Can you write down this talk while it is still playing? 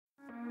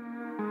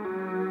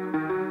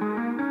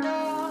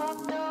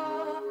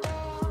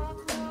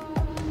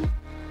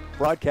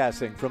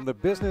Broadcasting from the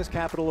business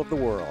capital of the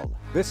world,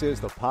 this is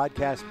the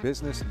Podcast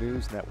Business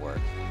News Network.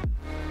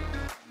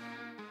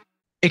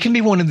 It can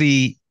be one of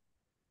the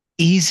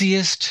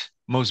easiest,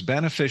 most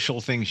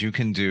beneficial things you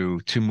can do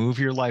to move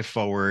your life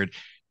forward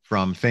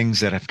from things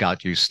that have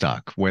got you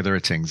stuck, whether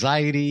it's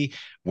anxiety,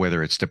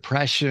 whether it's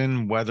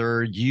depression,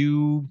 whether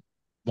you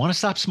want to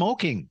stop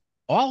smoking,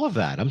 all of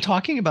that. I'm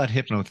talking about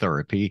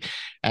hypnotherapy,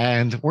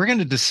 and we're going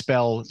to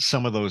dispel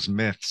some of those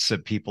myths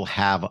that people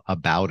have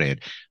about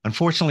it.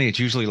 Unfortunately, it's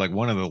usually like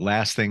one of the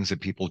last things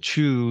that people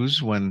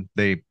choose when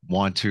they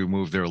want to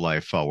move their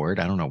life forward.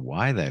 I don't know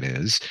why that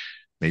is.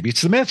 Maybe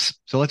it's the myths.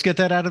 So let's get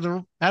that out of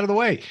the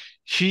way.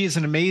 She is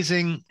an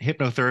amazing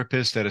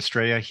hypnotherapist at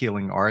Estrella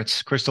Healing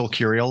Arts.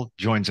 Curiel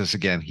joins us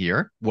again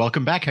here.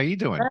 Welcome back. How are you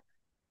doing?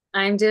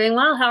 I'm doing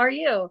well. How are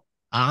you?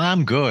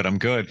 I'm good. I'm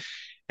good.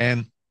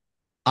 And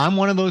I'm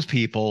one of those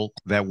people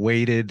that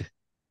waited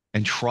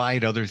and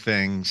tried other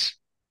things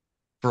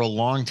for a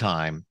long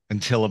time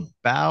until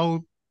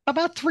about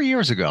 3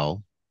 years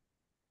ago.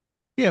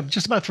 Yeah,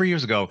 just about 3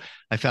 years ago,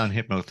 I found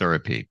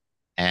hypnotherapy.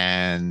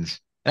 And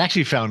it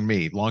actually found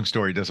me. Long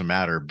story, doesn't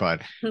matter.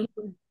 But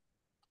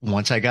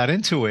once I got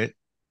into it,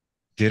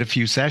 did a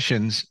few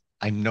sessions,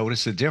 I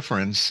noticed a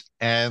difference.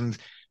 And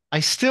I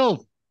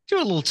still do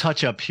a little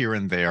touch up here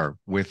and there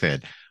with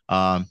it.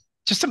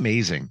 Just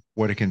amazing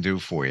what it can do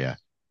for you.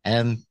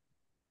 And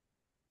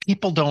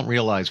people don't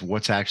realize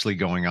what's actually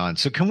going on.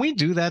 So can we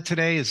do that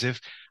today as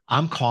if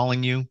I'm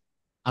calling you?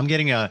 I'm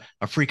getting a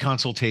free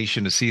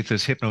consultation to see if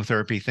this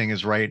hypnotherapy thing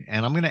is right.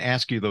 And I'm going to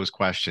ask you those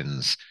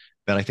questions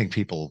that I think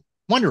people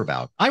wonder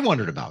about. I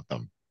wondered about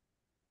them.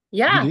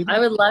 Yeah, I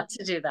would love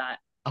to do that.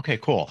 Okay,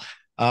 cool.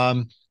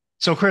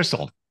 So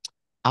Crystal,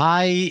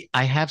 I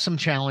have some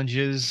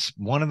challenges.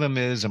 One of them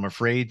is I'm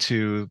afraid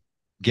to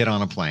get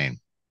on a plane.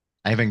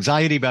 I have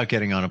anxiety about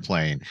getting on a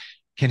plane.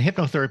 Can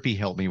hypnotherapy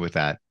help me with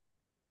that?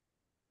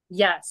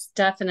 Yes,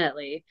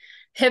 definitely.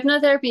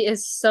 Hypnotherapy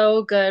is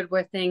so good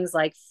with things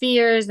like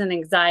fears and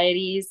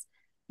anxieties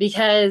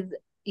because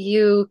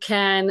you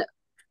can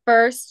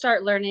first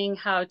start learning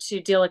how to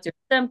deal with your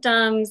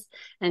symptoms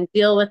and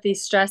deal with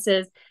these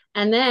stresses.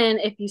 And then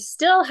if you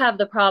still have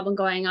the problem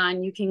going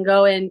on, you can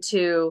go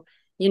into,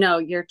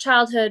 your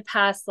childhood,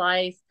 past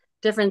life,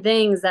 different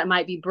things that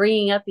might be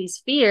bringing up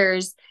these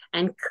fears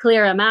and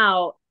clear them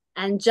out.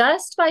 And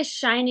just by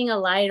shining a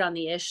light on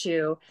the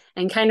issue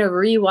and kind of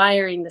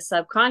rewiring the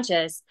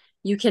subconscious,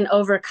 you can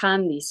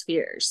overcome these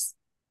fears.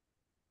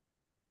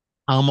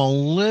 I'm a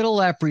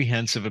little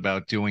apprehensive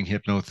about doing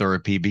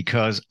hypnotherapy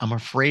because I'm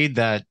afraid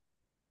that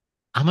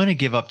I'm going to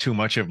give up too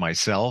much of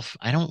myself.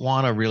 I don't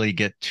want to really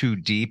get too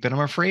deep. And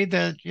I'm afraid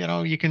that,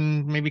 you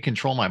can maybe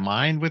control my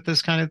mind with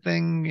this kind of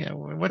thing.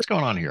 What's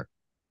going on here?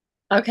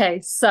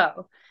 Okay,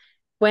 so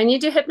when you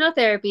do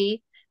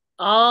hypnotherapy,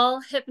 all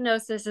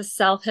hypnosis is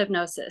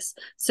self-hypnosis.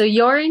 So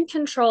you're in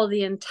control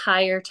the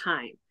entire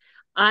time.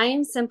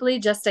 I'm simply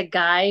just a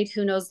guide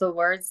who knows the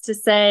words to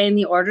say and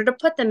the order to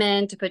put them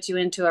in to put you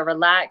into a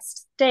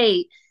relaxed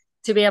state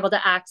to be able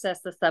to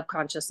access the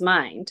subconscious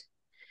mind.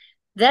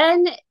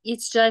 Then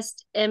it's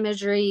just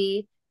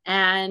imagery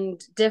and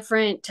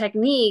different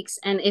techniques.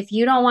 And if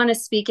you don't want to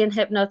speak in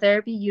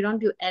hypnotherapy, you don't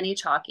do any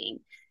talking.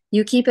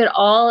 You keep it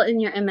all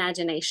in your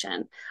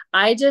imagination.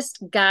 I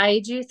just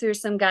guide you through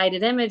some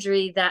guided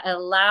imagery that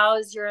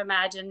allows your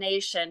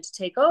imagination to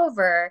take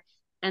over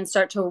and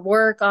start to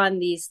work on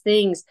these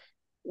things.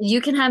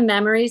 You can have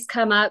memories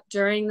come up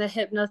during the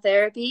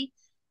hypnotherapy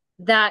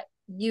that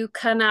you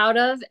come out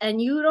of,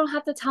 and you don't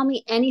have to tell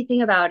me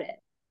anything about it.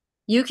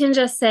 You can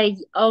just say,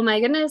 oh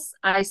my goodness,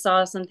 I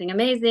saw something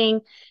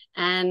amazing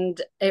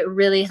and it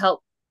really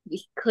helped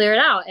clear it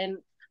out. And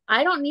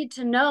I don't need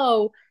to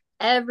know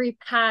every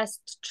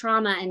past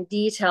trauma and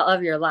detail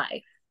of your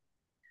life.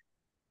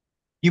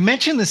 You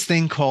mentioned this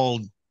thing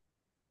called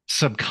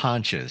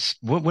subconscious.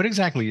 What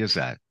exactly is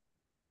that?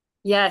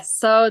 Yes.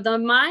 So the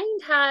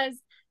mind has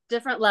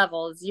different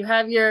levels. You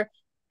have your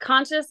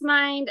conscious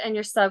mind and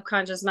your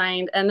subconscious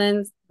mind. And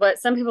then what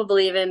some people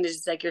believe in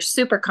is like your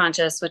super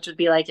conscious, which would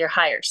be like your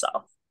higher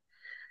self.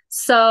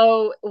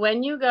 So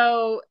when you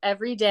go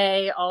every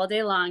day, all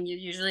day long, you're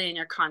usually in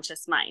your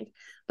conscious mind.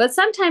 But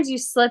sometimes you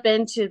slip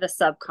into the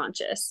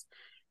subconscious.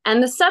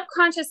 And the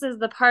subconscious is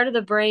the part of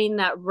the brain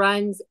that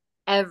runs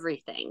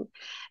everything.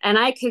 And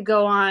I could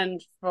go on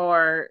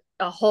for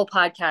a whole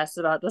podcast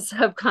about the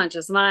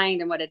subconscious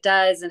mind and what it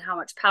does and how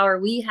much power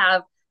we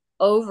have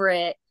over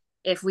it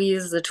if we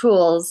use the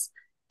tools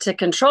to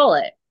control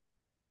it.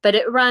 But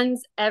it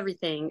runs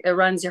everything. It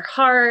runs your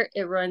heart,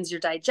 it runs your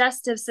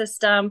digestive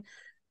system.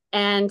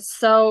 And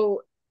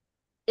so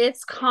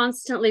it's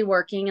constantly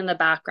working in the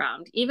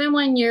background. Even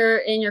when you're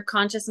in your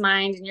conscious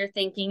mind and you're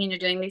thinking and you're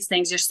doing these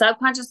things, your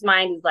subconscious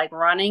mind is like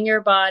running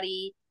your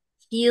body,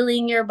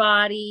 healing your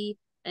body,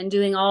 and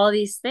doing all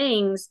these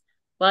things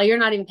while you're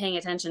not even paying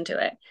attention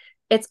to it.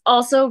 It's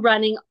also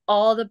running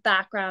all the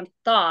background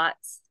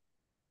thoughts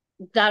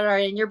that are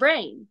in your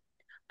brain.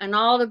 And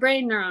all the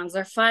brain neurons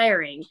are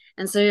firing.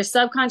 And so your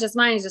subconscious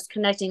mind is just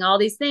connecting all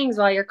these things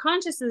while your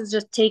conscious is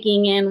just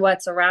taking in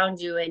what's around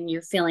you and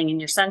you're feeling in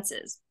your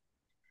senses.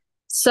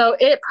 So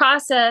it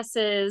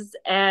processes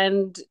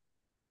and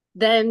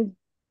then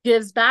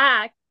gives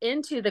back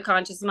into the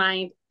conscious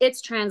mind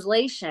its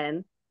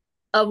translation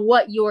of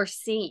what you're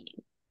seeing.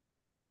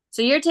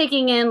 So you're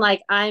taking in,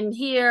 like, I'm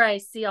here, I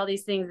see all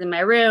these things in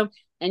my room,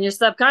 and your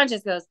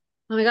subconscious goes,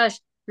 oh my gosh,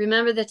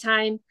 remember the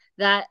time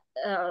that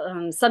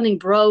something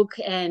broke,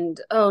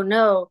 and oh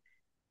no.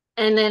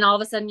 And then all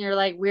of a sudden you're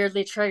like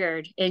weirdly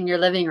triggered in your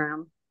living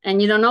room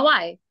and you don't know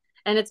why.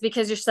 And it's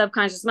because your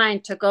subconscious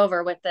mind took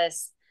over with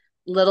this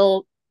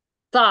little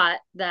thought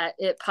that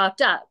it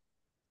popped up.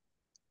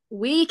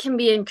 We can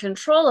be in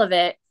control of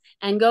it,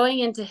 and going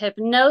into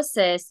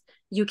hypnosis,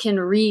 you can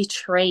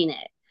retrain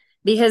it,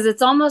 because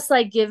it's almost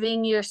like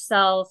giving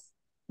yourself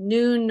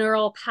new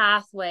neural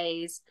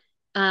pathways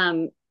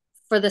um,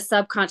 for the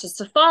subconscious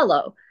to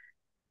follow,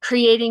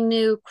 creating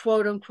new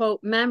quote unquote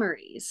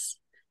memories,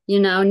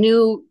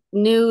 new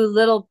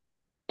little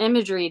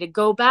imagery to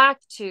go back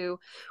to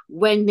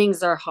when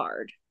things are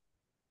hard,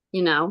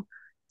 you know.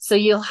 So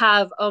you'll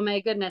have, oh my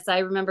goodness, I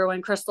remember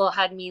when Crystal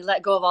had me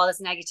let go of all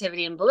this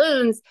negativity and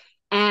balloons,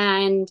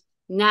 and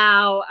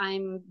now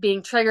I'm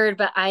being triggered,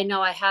 but I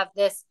know I have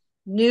this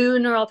new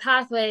neural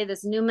pathway,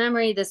 this new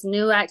memory, this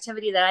new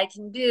activity that I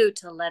can do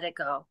to let it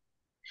go.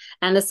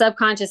 And the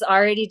subconscious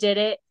already did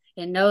it.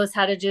 It knows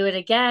how to do it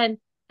again,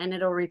 and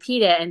it'll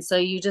repeat it. And so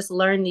you just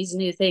learn these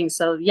new things.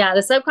 So yeah,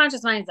 the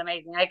subconscious mind is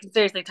amazing. I can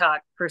seriously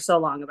talk for so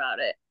long about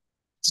it.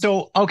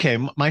 So, okay,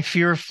 my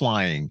fear of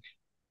flying.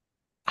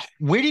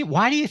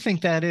 Why do you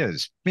think that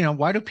is?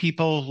 Why do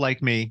people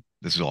like me,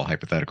 this is all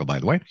hypothetical, by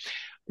the way,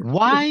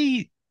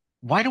 why,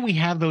 why do we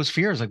have those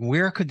fears? Like,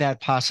 where could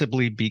that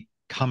possibly be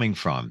coming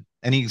from?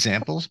 Any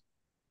examples?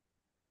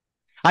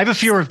 I have a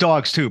fear of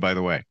dogs too, by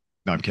the way.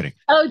 No, I'm kidding.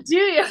 Oh, do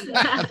you?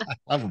 I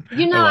love them.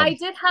 I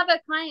did have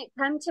a client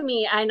come to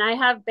me, and I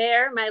have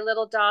Bear, my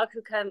little dog,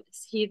 who comes.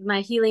 He's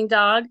my healing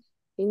dog.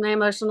 He's my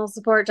emotional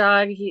support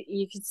dog.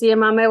 You can see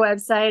him on my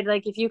website.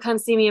 Like, if you come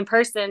see me in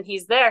person,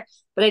 he's there.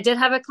 But I did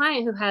have a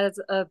client who has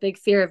a big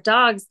fear of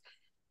dogs,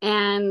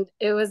 and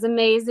it was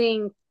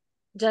amazing.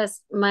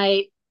 Just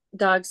my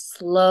dog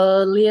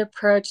slowly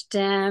approached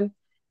him,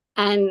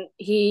 and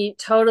he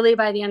totally,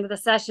 by the end of the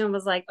session,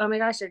 was like, oh my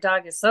gosh, your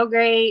dog is so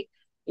great.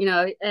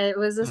 It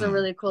was just a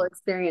really cool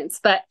experience.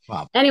 But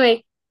Wow.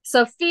 anyway,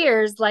 so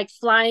fears like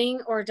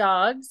flying or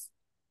dogs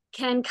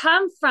can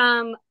come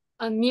from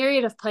a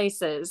myriad of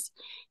places.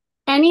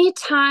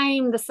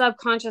 Anytime the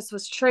subconscious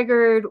was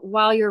triggered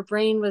while your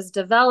brain was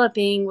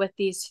developing with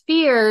these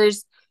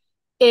fears,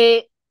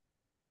 it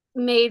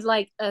made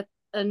like a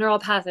neural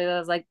pathway that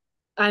was like,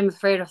 I'm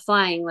afraid of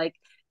flying. Like,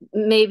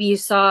 maybe you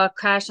saw a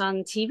crash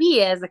on TV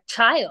as a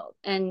child,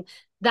 and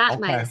that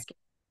might Okay. have scared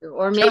you.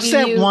 Or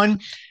maybe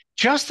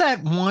Just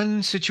that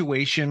one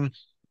situation,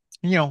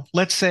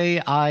 let's say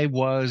I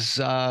was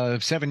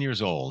 7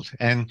 years old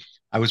and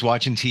I was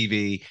watching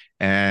TV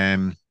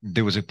and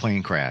there was a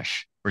plane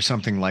crash or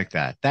something like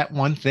that. That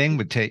one thing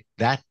would take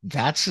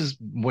that's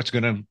what's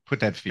going to put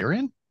that fear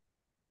in.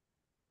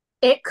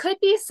 it could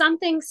be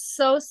something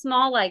so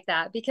small like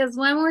that, because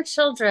when we're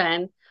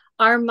children,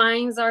 our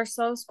minds are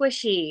so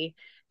squishy,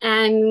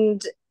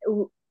 and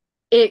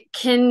it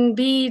can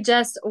be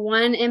just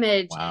one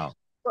image. Wow.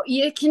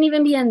 It can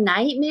even be a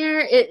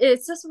nightmare.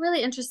 It's just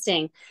really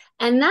interesting.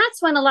 And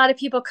that's when a lot of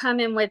people come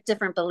in with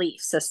different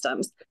belief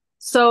systems.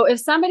 So if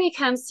somebody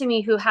comes to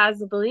me who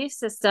has a belief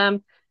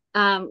system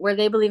where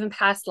they believe in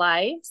past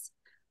lives,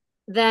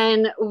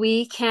 then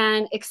we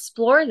can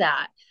explore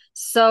that.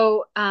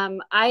 So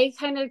I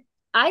can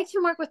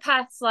work with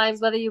past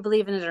lives whether you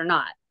believe in it or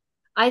not.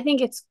 I think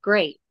it's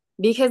great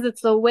because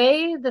it's the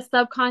way the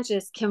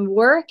subconscious can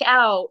work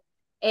out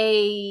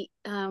a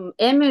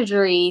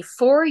imagery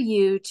for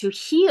you to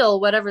heal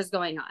whatever's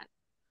going on,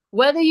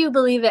 whether you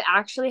believe it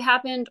actually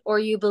happened or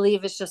you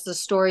believe it's just a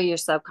story your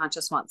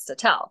subconscious wants to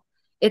tell.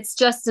 It's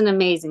just an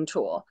amazing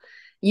tool.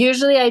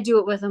 Usually I do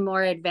it with a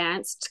more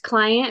advanced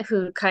client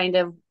who kind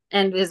of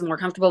and is more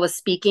comfortable with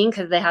speaking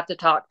because they have to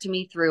talk to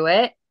me through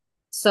it.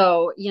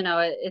 So,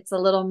 it's a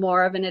little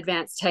more of an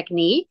advanced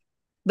technique.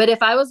 But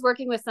if I was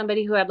working with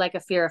somebody who had like a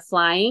fear of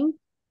flying,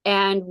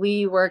 and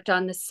we worked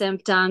on the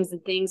symptoms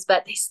and things,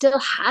 but they still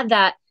had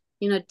that,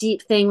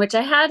 deep thing, which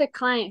I had a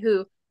client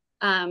who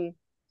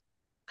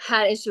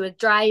had issue with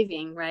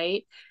driving,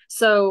 right?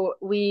 So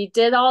we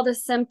did all the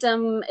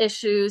symptom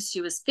issues.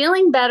 She was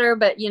feeling better,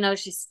 but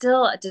she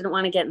still didn't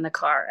want to get in the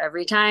car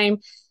every time.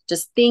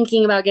 Just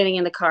thinking about getting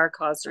in the car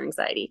caused her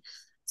anxiety.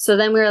 So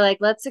then we were like,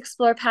 let's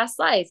explore past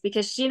life,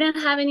 because she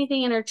didn't have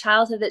anything in her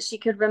childhood that she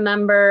could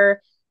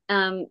remember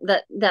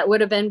that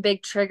would have been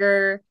big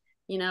trigger,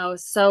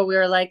 So we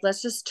were like,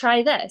 let's just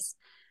try this.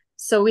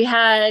 So we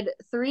had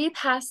 3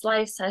 past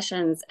life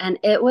sessions, and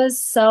it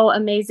was so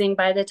amazing.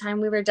 By the time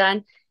we were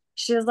done,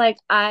 she was like,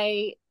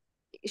 I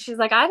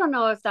don't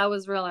know if that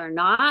was real or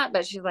not,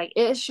 but she's like,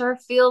 it sure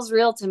feels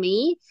real to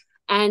me.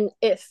 And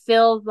it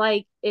feels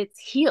like it's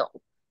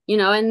healed,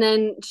 and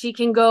then she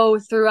can go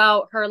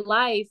throughout her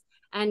life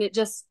and it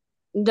just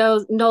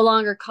no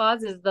longer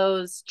causes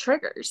those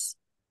triggers.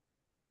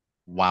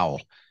 Wow.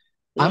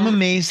 Yeah. I'm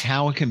amazed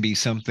how it can be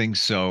something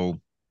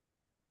so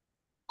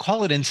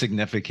call it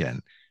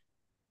insignificant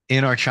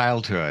in our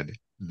childhood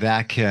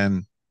that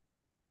can,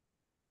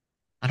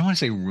 I don't want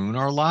to say ruin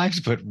our lives,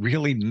 but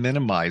really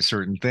minimize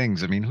certain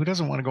things. I mean, who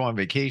doesn't want to go on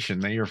vacation?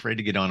 Then you're afraid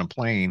to get on a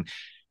plane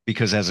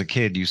because as a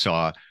kid you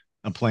saw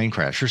a plane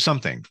crash or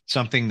something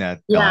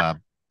that Yeah.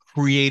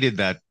 created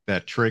that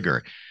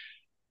trigger.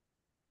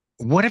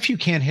 What if you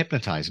can't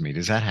hypnotize me?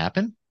 Does that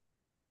happen?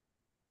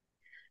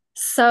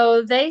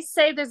 So they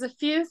say there's a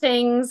few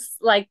things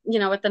like,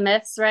 with the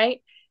myths,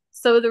 right?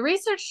 So the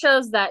research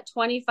shows that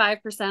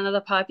 25% of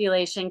the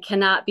population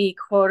cannot be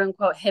quote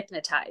unquote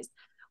hypnotized,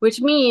 which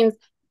means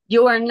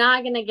you are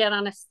not going to get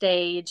on a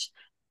stage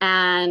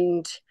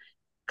and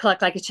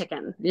cluck like a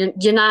chicken.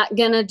 You're not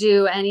going to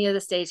do any of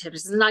the stage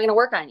hypnosis. It's not going to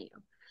work on you.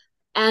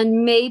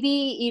 And maybe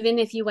even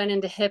if you went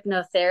into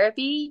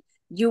hypnotherapy,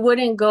 you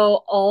wouldn't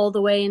go all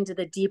the way into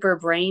the deeper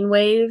brain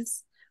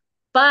waves.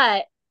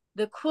 But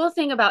the cool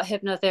thing about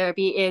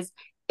hypnotherapy is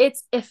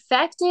it's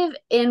effective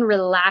in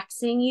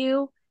relaxing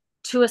you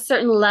to a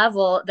certain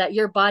level that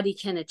your body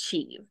can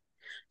achieve.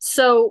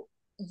 So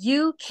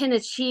you can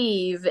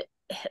achieve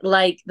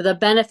like the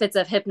benefits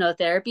of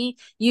hypnotherapy.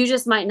 You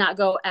just might not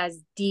go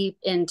as deep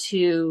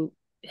into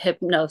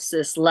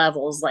hypnosis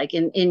levels like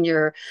in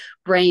your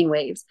brain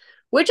waves,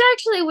 which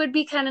actually would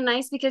be kind of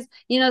nice because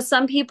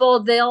some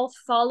people, they'll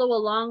follow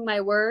along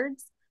my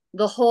words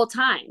the whole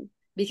time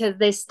because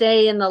they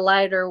stay in the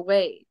lighter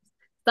waves.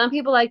 Some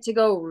people like to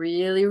go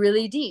really,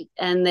 really deep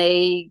and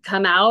they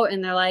come out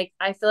and they're like,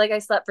 I feel like I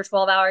slept for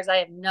 12 hours. I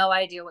have no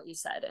idea what you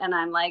said. And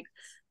I'm like,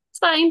 it's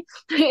fine.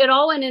 It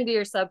all went into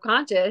your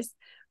subconscious,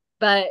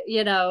 but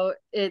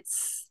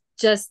it's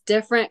just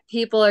different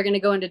people are going to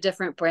go into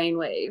different brain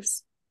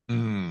waves.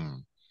 Hmm.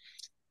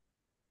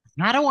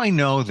 How do I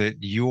know that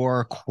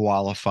you're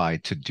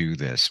qualified to do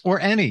this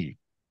or any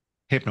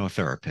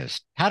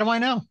hypnotherapist? How do I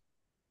know?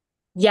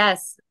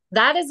 Yes,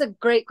 that is a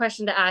great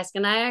question to ask.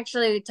 And I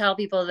actually tell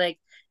people like,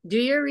 do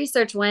your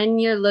research when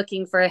you're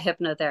looking for a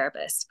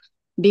hypnotherapist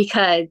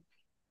because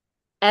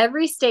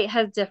every state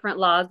has different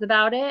laws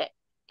about it.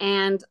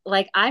 And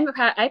like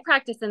I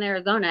practice in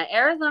Arizona.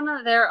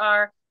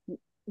 Arizona,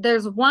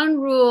 there's one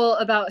rule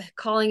about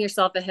calling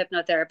yourself a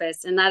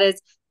hypnotherapist, and that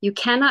is you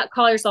cannot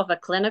call yourself a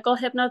clinical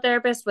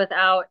hypnotherapist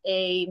without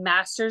a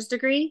master's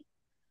degree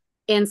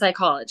in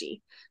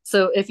psychology.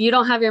 So if you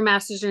don't have your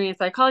master's degree in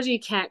psychology, you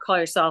can't call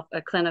yourself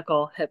a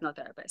clinical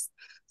hypnotherapist.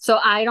 So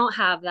I don't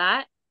have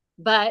that,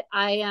 but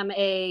I am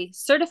a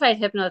certified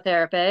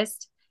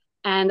hypnotherapist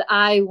and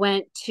I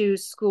went to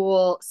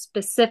school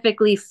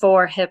specifically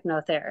for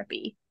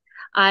hypnotherapy.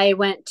 I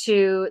went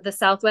to the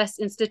Southwest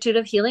Institute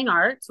of Healing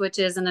Arts, which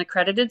is an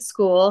accredited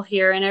school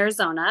here in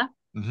Arizona.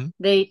 Mm-hmm.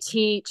 They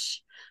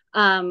teach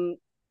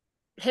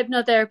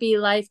hypnotherapy,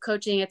 life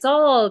coaching. It's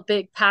all a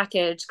big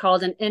package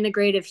called an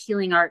integrative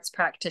healing arts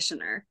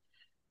practitioner.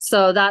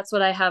 So that's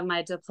what I have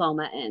my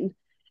diploma in.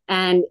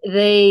 And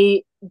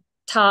they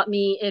taught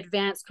me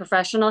advanced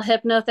professional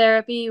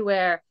hypnotherapy,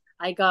 where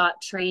I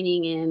got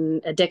training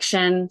in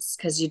addictions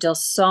because you deal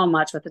so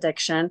much with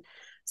addiction.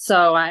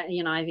 So I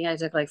think I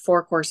took like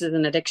 4 courses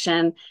in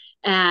addiction,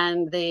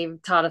 and they've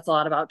taught us a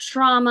lot about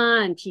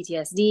trauma and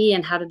PTSD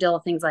and how to deal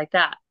with things like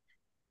that.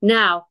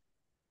 Now,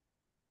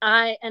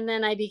 and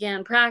then I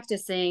began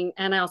practicing,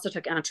 and I also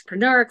took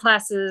entrepreneur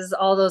classes,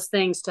 all those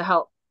things to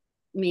help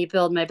me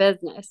build my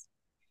business.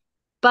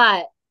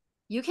 But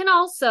you can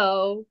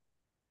also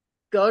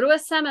go to a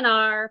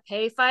seminar,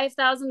 pay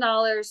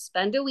 $5,000,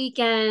 spend a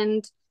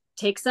weekend,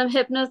 take some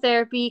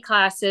hypnotherapy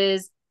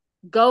classes,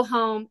 go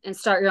home and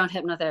start your own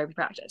hypnotherapy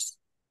practice.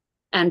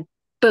 And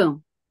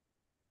boom,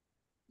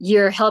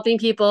 you're helping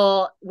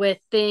people with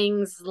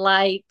things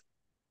like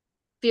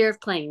fear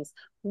of planes.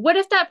 What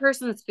if that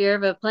person's fear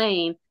of a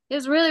plane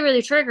is really,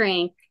 really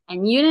triggering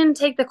and you didn't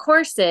take the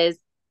courses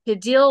to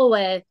deal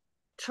with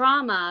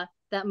trauma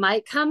that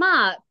might come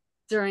up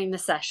during the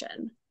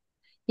session?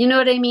 You know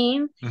what I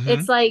mean? Mm-hmm.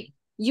 It's like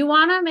you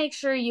want to make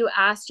sure you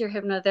ask your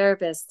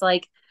hypnotherapist,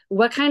 like,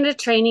 what kind of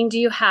training do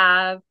you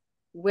have?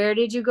 Where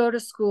did you go to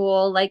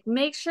school? Like,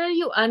 make sure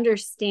you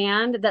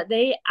understand that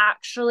they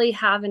actually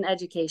have an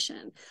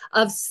education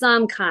of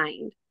some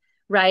kind,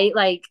 right?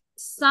 Like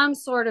some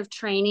sort of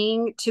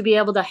training to be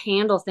able to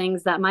handle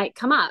things that might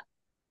come up.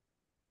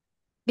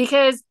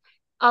 Because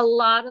a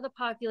lot of the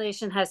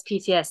population has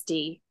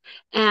PTSD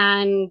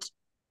and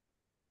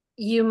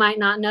you might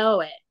not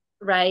know it,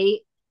 right?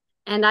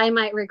 And I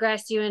might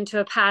regress you into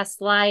a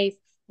past life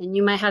and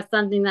you might have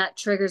something that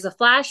triggers a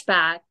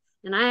flashback,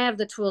 and I have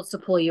the tools to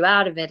pull you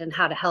out of it and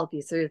how to help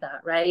you through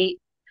that, right?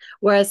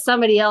 Whereas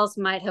somebody else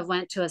might have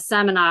went to a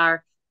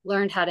seminar,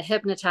 learned how to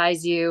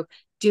hypnotize you,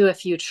 do a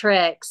few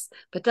tricks,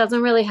 but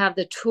doesn't really have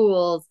the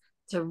tools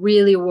to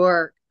really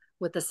work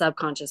with the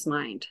subconscious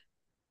mind.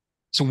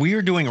 So we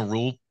are doing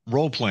a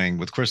role playing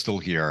with Crystal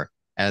here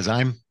as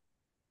I'm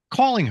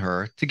calling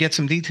her to get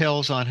some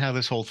details on how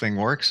this whole thing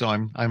works. So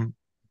I'm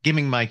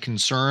giving my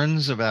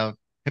concerns about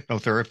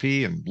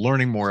hypnotherapy and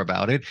learning more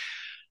about it.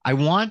 I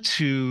want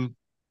to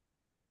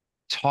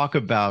talk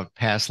about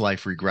past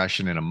life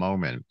regression in a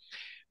moment,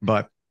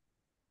 but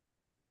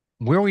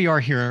where we are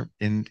here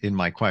in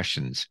my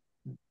questions,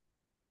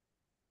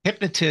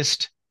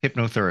 hypnotist,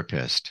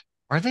 hypnotherapist,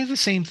 are they the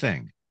same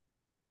thing?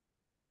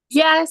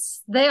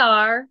 Yes, they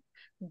are,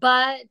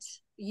 but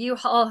you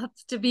all have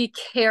to be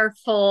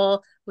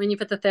careful when you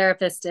put the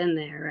therapist in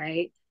there,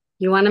 right?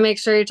 You want to make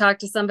sure you talk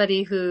to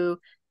somebody who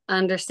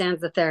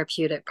understands the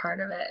therapeutic part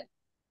of it.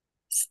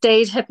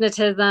 Stage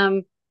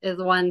hypnotism is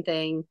one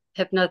thing,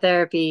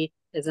 hypnotherapy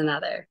is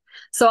another.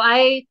 So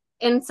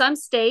in some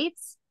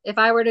states, if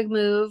I were to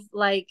move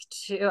like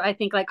I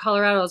think like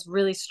Colorado has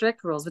really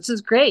strict rules, which is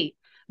great,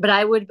 but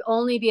I would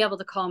only be able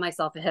to call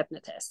myself a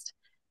hypnotist.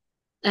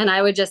 And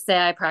I would just say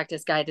I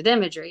practice guided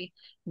imagery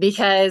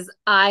because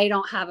I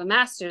don't have a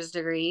master's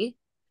degree.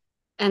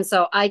 And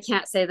so I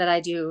can't say that I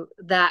do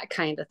that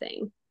kind of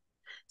thing.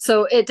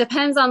 So it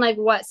depends on like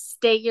what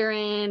state you're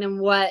in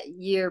and what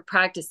you're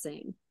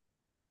practicing.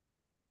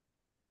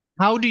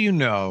 How do you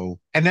know?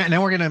 And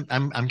now we're gonna.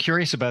 I'm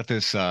curious about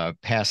this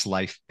past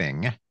life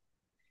thing.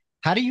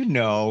 How do you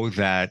know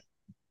that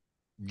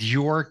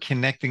you're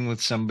connecting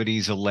with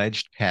somebody's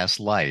alleged past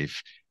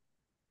life?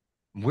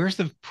 Where's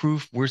the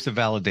proof? Where's the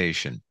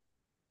validation?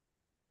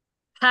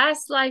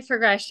 Past life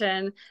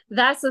regression,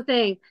 that's the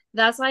thing.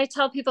 That's why I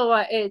tell people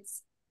what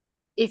it's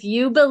if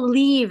you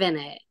believe in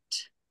it,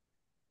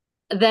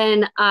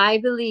 then I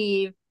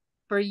believe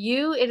for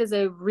you it is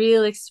a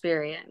real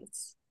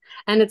experience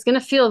and it's going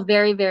to feel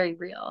very, very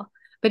real.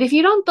 But if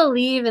you don't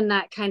believe in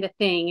that kind of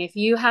thing, if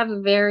you have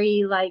a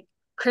very like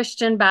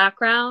Christian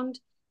background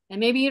and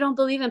maybe you don't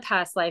believe in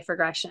past life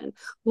regression,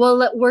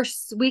 well,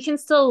 we can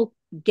still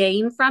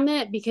gain from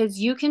it because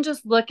you can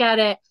just look at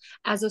it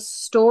as a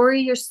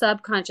story your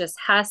subconscious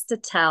has to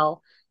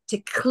tell to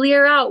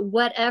clear out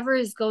whatever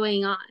is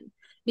going on.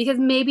 Because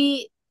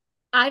maybe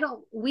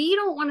we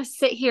don't want to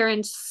sit here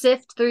and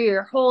sift through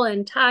your whole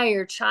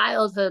entire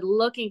childhood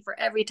looking for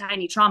every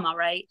tiny trauma,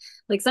 right?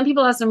 Like some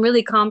people have some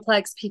really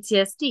complex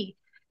PTSD,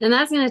 and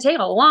that's going to take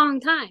a long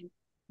time.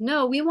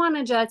 No, we want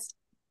to just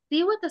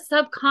see what the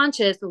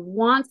subconscious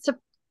wants to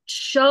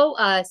show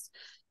us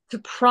to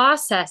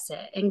process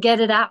it and get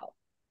it out,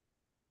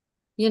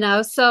 you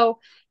know? So,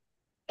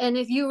 and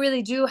if you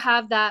really do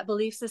have that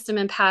belief system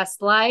in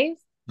past life,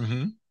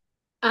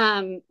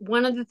 Mm-hmm.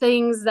 one of the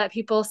things that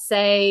people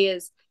say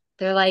is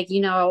they're like,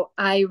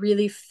 I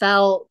really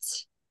felt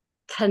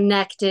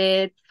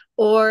connected,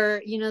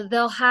 or,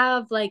 they'll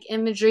have like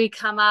imagery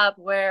come up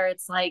where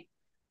it's like,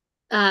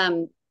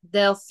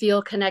 they'll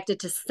feel connected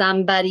to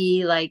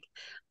somebody. Like,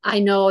 I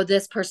know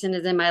this person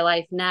is in my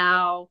life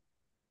now.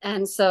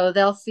 And so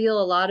they'll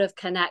feel a lot of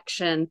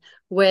connection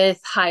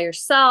with higher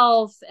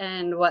self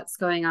and what's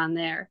going on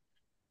there.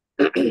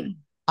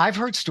 I've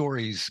heard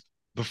stories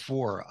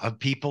before of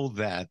people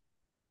that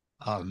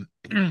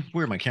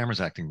weird, my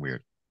camera's acting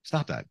weird.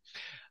 Stop that.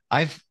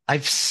 I've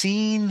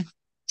seen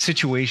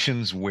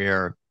situations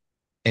where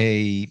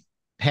a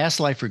past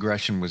life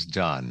regression was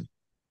done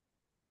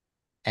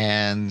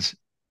and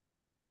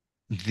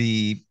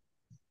the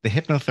the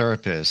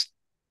hypnotherapist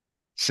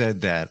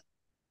said that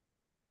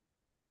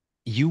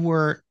you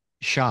were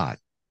shot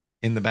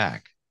in the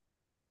back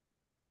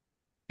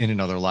in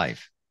another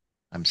life.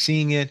 I'm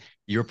seeing it.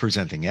 You're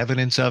presenting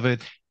evidence of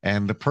it.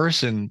 And the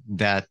person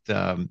that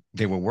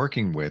they were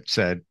working with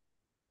said,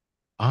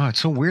 "Oh, it's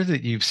so weird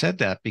that you've said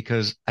that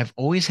because I've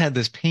always had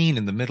this pain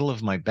in the middle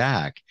of my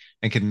back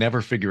and can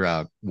never figure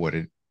out what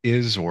it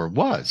is or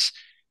was."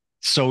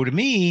 So to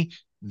me,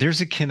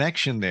 there's a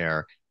connection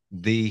there.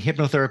 The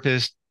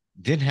hypnotherapist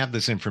didn't have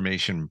this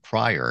information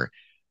prior.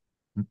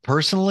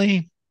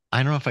 Personally,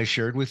 I don't know if I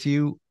shared with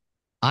you,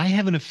 I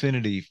have an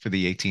affinity for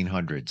the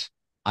 1800s.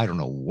 I don't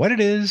know what it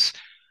is.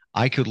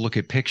 I could look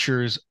at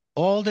pictures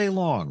all day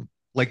long.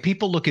 Like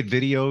people look at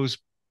videos,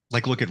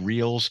 like look at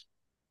reels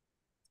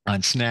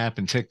on Snap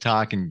and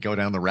TikTok and go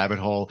down the rabbit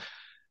hole.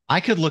 I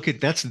could look at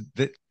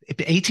the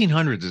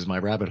 1800s is my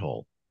rabbit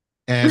hole.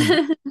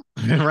 And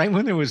right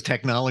when there was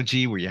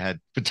technology where you had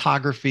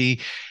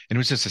photography and it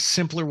was just a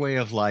simpler way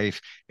of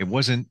life, it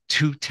wasn't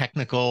too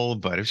technical,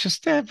 but it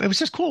was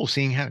just cool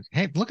seeing how,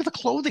 hey, look at the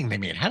clothing they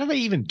made. How do they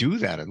even do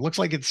that? It looks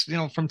like it's,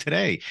 from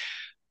today.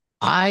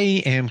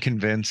 I am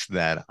convinced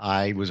that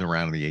I was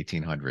around in the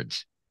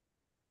 1800s.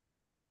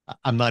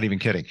 I'm not even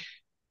kidding.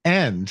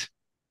 And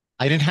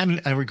I didn't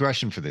have a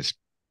regression for this.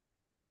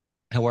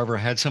 However, I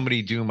had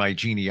somebody do my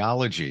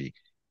genealogy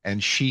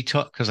and she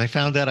took, because I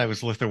found out I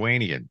was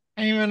Lithuanian.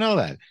 I didn't even know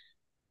that.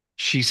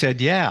 She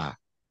said, yeah,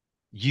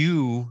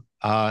 your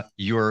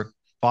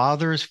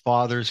father's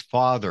father's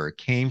father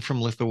came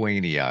from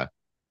Lithuania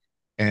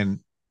and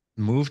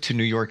moved to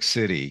New York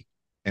City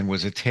and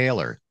was a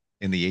tailor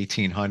in the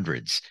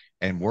 1800s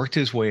and worked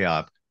his way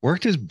up,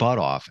 worked his butt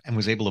off, and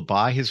was able to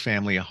buy his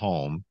family a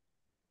home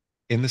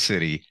in the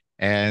city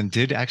and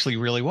did actually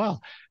really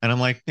well. And I'm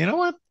like, you know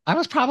what? I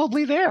was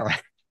probably there.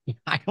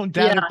 I don't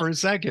doubt it Yeah. for a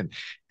second.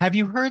 Have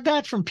you heard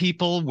that from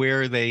people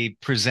where they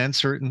present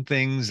certain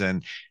things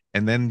and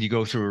then you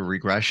go through a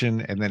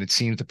regression and then it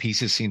seems the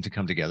pieces seem to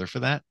come together for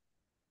that?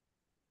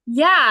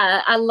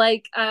 Yeah.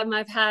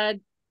 I've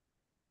had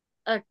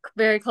a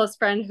very close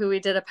friend who we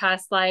did a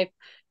past life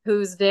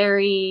who's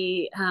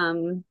very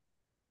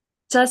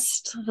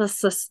just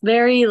this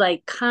very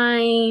like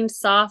kind,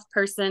 soft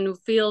person who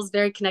feels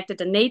very connected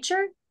to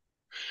nature.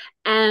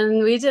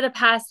 And we did a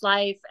past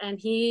life, and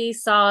he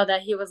saw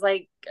that he was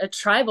like a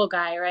tribal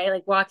guy, right?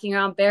 Like walking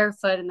around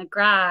barefoot in the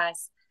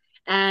grass,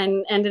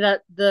 and ended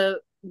up the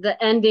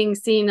ending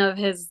scene of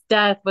his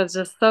death was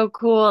just so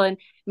cool and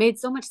made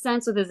so much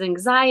sense with his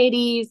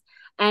anxieties.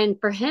 And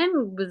for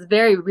him, it was a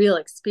very real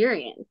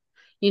experience,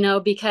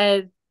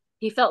 because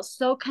he felt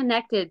so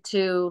connected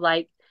to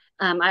like,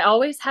 I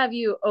always have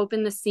you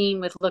open the scene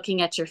with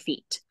looking at your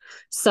feet.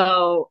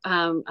 So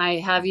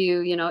I have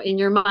you, in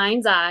your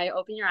mind's eye,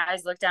 open your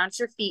eyes, look down at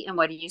your feet, and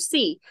what do you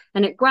see?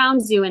 And it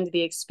grounds you into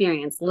the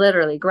experience,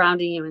 literally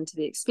grounding you into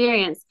the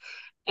experience.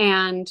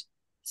 And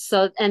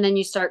and then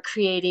you start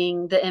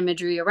creating the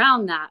imagery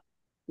around that.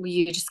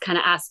 You just kind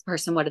of ask the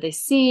person, what are they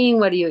seeing?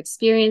 What are you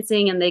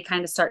experiencing? And they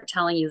kind of start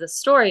telling you the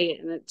story.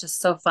 And it's just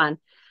so fun.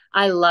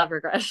 I love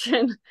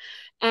regression.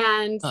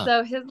 And Huh.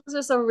 so his was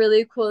just a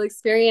really cool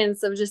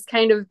experience of just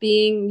kind of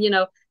being,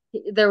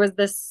 there was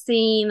this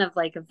scene of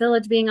like a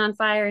village being on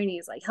fire, and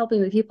he's like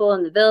helping the people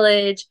in the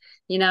village,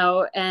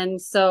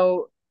 and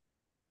so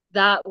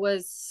that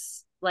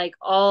was like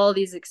all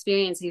these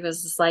experiences. He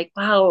was just like,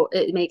 wow,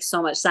 it makes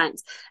so much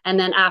sense. And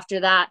then after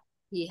that,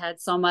 he had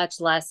so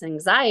much less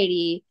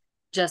anxiety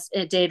just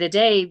day to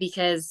day,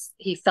 because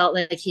he felt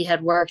like he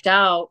had worked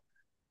out,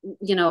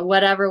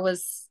 whatever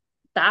was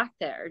back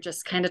there,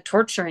 just kind of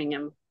torturing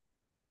him.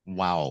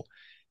 Wow.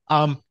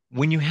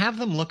 When you have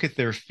them look at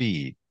their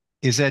feet,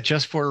 is that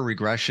just for a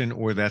regression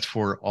or that's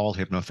for all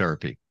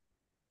hypnotherapy?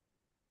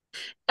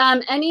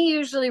 Any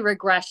usually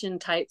regression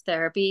type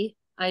therapy,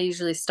 I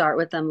usually start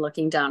with them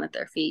looking down at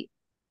their feet.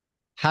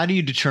 How do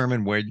you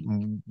determine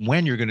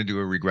when you're going to do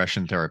a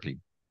regression therapy?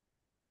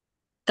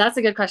 That's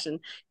a good question.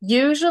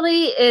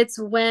 Usually it's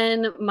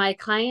when my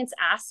clients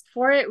ask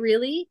for it,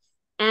 really.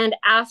 And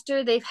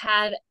after they've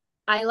had,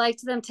 I like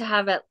them to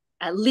have at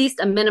least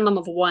a minimum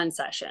of one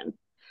session,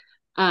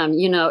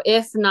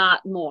 if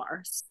not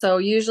more. So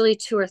usually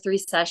 2 or 3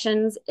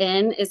 sessions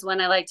in is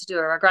when I like to do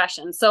a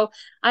regression. So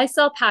I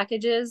sell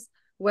packages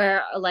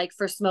where, like,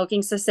 for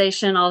smoking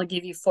cessation, I'll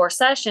give you 4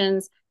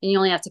 sessions and you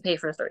only have to pay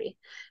for 3.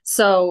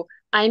 So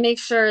I make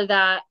sure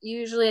that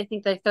usually, I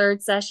think the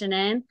third session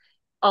in,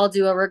 I'll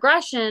do a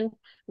regression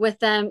with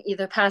them,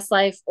 either past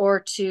life or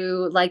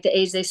to like the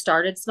age they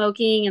started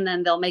smoking, and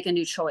then they'll make a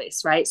new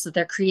choice, right? So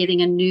they're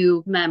creating a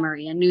new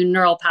memory, a new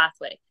neural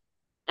pathway.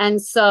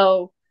 And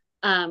so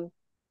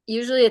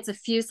usually it's a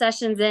few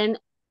sessions in,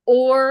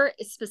 or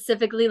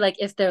specifically like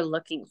if they're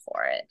looking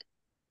for it.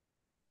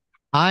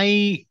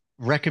 I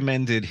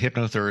recommended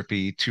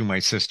hypnotherapy to my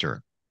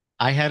sister.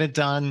 I had it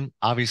done,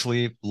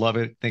 obviously, love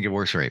it, think it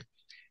works great.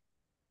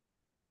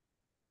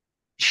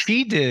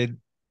 She did,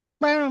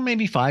 well,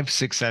 maybe 5,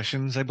 6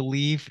 sessions, I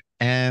believe.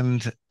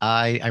 And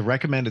I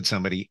recommended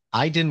somebody.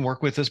 I didn't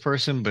work with this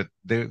person, but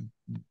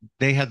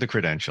they had the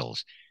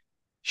credentials.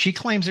 She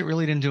claims it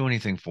really didn't do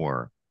anything for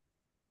her.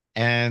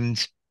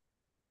 And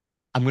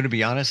I'm going to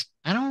be honest,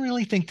 I don't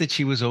really think that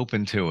she was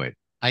open to it.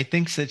 I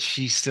think that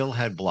she still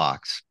had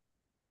blocks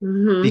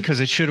Mm-hmm.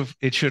 because it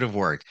should have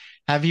worked.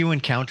 Have you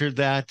encountered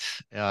that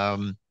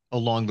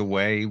along the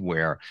way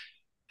where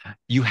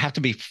you have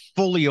to be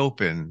fully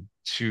open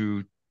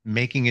to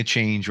making a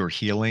change or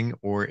healing,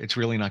 or it's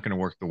really not going to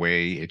work the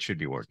way it should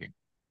be working?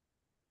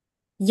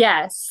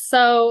 Yes.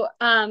 So,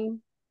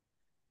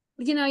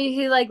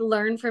 you like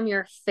learn from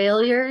your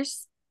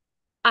failures.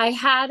 I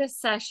had a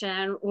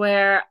session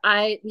where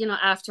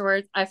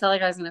afterwards I felt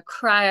like I was going to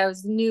cry. I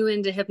was new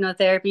into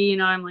hypnotherapy.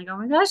 I'm like, oh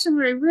my gosh, I'm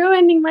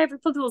ruining my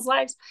people's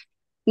lives.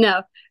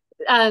 No,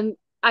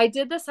 I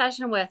did the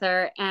session with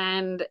her,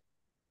 and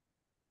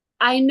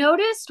I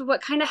noticed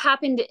what kind of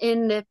happened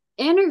in the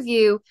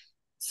interview.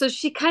 So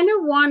she kind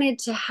of wanted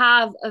to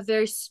have a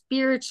very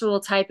spiritual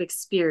type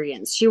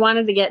experience. She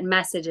wanted to get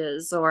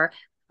messages or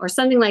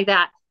something like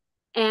that.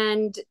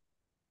 And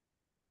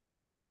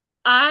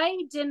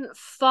I didn't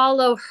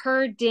follow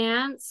her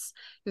dance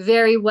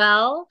very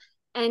well,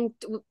 and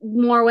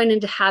more went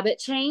into habit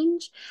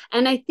change.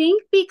 And I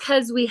think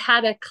because we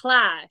had a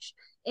clash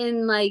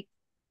in like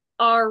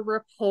our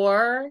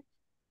rapport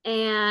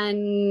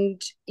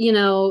and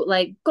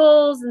like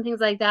goals and things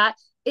like that,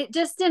 it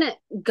just didn't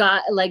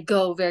got like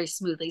go very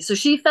smoothly. So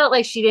she felt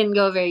like she didn't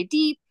go very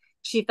deep.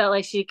 She felt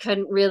like she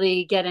couldn't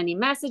really get any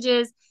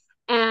messages.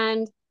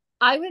 And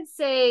I would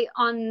say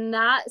on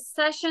that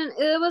session,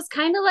 it was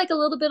kind of like a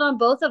little bit on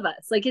both of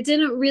us. Like it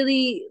didn't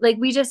really, like,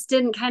 we just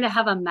didn't kind of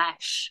have a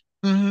mesh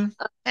Hmm.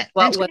 of And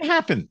what it's was going to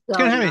happen. It's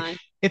going to going happen. on.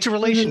 It's a Mm-hmm.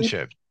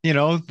 relationship,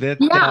 that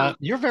Yeah.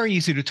 you're very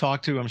easy to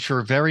talk to. I'm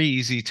sure very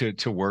easy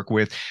to work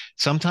with.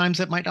 Sometimes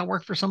it might not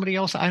work for somebody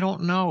else. I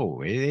don't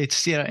know.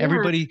 It's Yeah.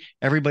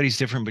 everybody's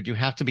different, but you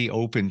have to be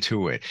open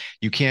to it.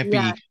 You can't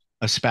Yeah. be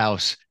a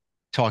spouse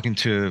talking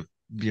to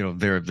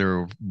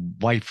their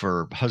wife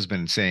or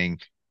husband saying,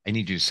 "I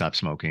need you to stop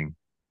smoking.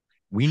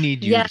 We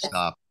need you to Yes.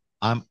 stop.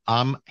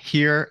 I'm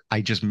here.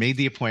 I just made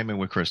the appointment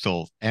with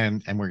Crystal,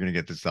 and we're going to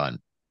get this done."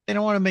 They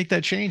don't want to make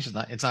that change.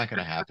 It's not going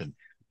to happen.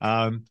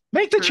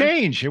 Make the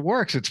change. It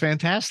works. It's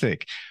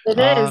fantastic. It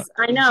is.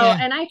 I know. Yeah.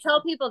 And I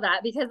tell people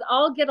that because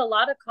I'll get a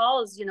lot of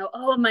calls,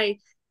 oh, my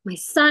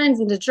son's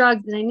into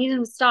drugs and I need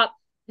him to stop.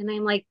 And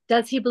I'm like,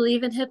 does he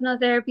believe in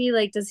hypnotherapy?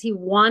 Like, does he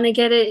want to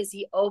get it? Is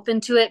he open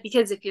to it?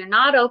 Because if you're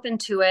not open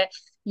to it,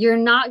 you're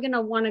not going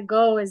to want to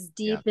go as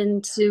deep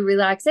into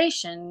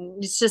relaxation.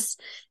 It's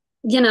just,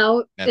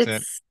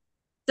 it's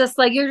just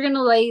like you're going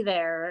to lay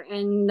there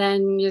and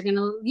then you're going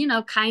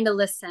to, kind of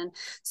listen.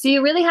 So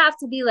you really have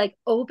to be like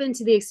open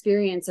to the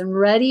experience and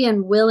ready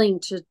and willing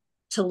to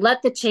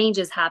let the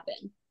changes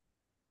happen.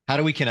 How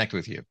do we connect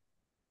with you?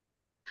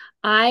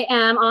 I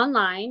am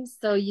online,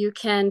 so you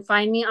can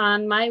find me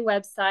on my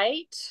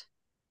website,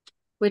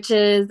 which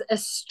is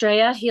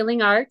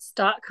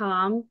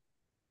estrellahealingarts.com.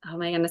 Oh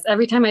my goodness.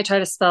 Every time I try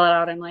to spell it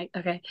out, I'm like,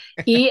 okay.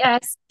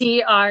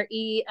 ESTRELLA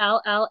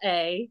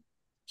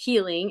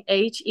healing,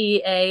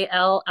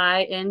 HEALING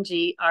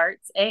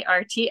arts,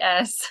 ARTS.com.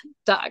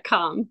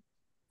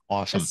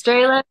 Awesome.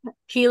 Estrella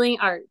Healing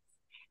Arts.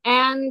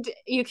 And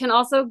you can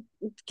also,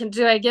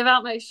 should I give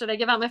out my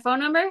phone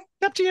number?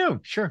 Up to you.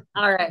 Sure.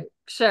 All right.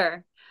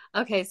 Sure.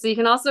 Okay. So you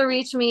can also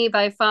reach me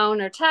by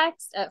phone or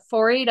text at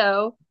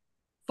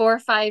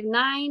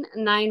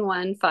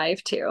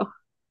 480-459-9152.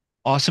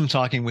 Awesome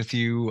talking with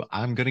you.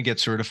 I'm going to get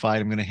certified.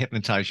 I'm going to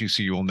hypnotize you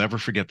so you will never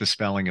forget the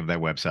spelling of that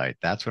website.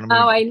 That's what I'm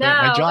going to I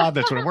know. My job.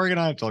 That's what I'm working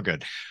on. It's all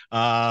good.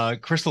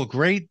 Crystal,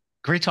 great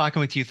talking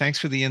with you. Thanks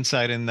for the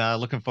insight and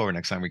looking forward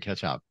next time we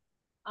catch up.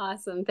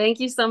 Awesome. Thank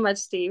you so much,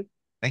 Steve.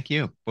 Thank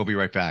you. We'll be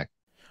right back.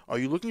 Are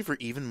you looking for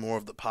even more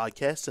of the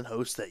podcasts and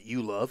hosts that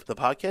you love? The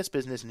Podcast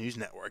Business News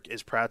Network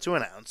is proud to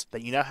announce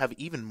that you now have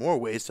even more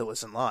ways to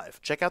listen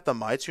live. Check out the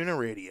MyTuner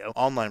Radio,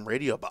 online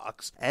radio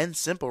box, and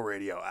Simple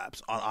Radio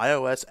apps on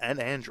iOS and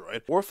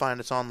Android, or find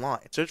us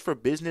online. Search for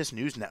Business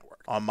News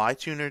Network on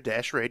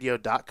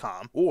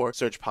mytuner-radio.com, or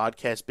search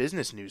Podcast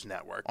Business News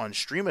Network on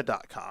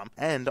streama.com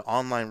and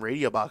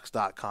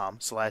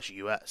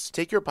onlineradiobox.com/US.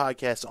 Take your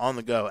podcast on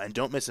the go and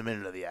don't miss a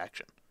minute of the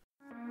action.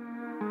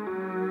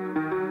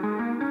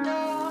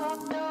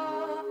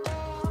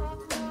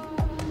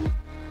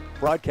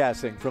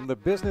 Broadcasting from the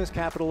business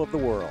capital of the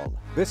world,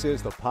 this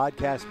is the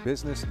Podcast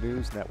Business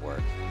News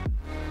Network.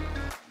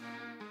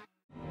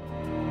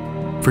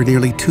 For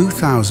nearly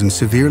 2,000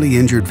 severely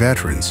injured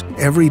veterans,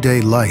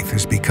 everyday life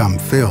has become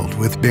filled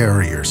with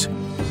barriers.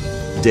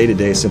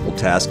 Day-to-day simple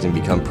tasks can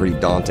become pretty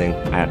daunting.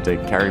 I have to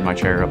carry my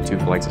chair up 2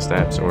 flights of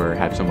steps or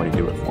have somebody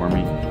do it for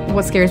me.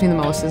 What scares me the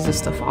most is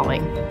just the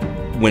falling.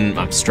 When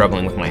I'm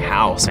struggling with my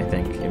house, I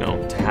think,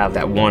 to have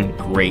that one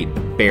great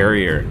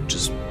barrier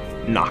just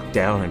knocked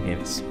down,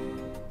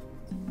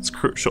 it's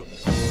crucial.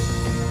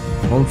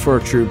 Home for Our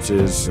Troops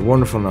is a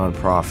wonderful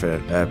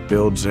nonprofit that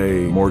builds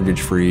a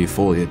mortgage-free,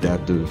 fully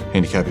adaptive,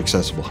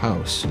 handicap-accessible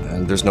house.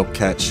 And there's no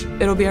catch.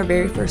 It'll be our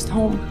very first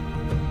home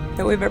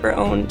that we've ever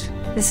owned.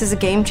 This is a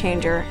game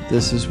changer.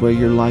 This is where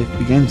your life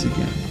begins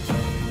again.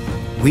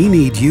 We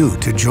need you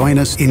to join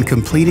us in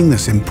completing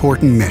this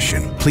important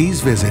mission.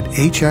 Please visit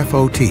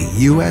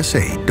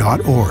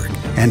hfotusa.org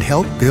and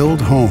help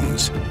build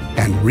homes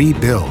and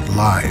rebuild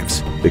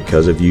lives.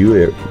 Because of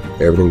you,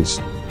 everything's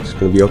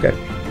going to be okay.